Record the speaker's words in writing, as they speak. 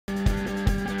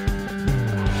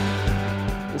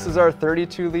This is our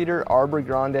 32-liter Arbor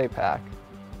Grande pack,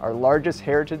 our largest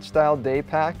heritage-style day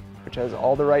pack, which has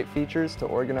all the right features to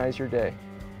organize your day.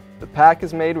 The pack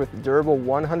is made with durable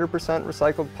 100%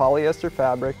 recycled polyester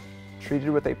fabric,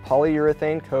 treated with a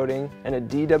polyurethane coating and a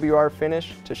DWR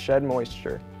finish to shed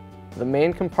moisture. The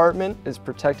main compartment is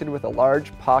protected with a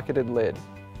large pocketed lid.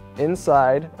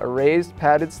 Inside, a raised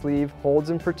padded sleeve holds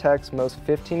and protects most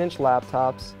 15-inch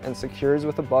laptops and secures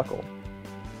with a buckle.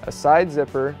 A side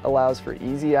zipper allows for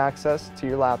easy access to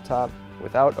your laptop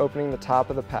without opening the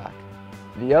top of the pack.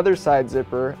 The other side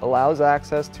zipper allows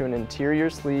access to an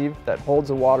interior sleeve that holds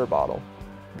a water bottle.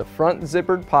 The front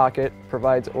zippered pocket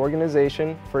provides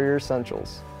organization for your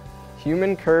essentials.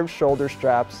 Human curved shoulder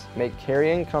straps make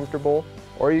carrying comfortable,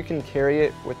 or you can carry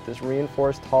it with this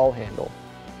reinforced haul handle.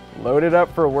 Load it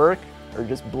up for work, or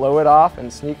just blow it off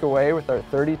and sneak away with our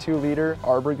 32-liter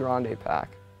Arbor Grande pack.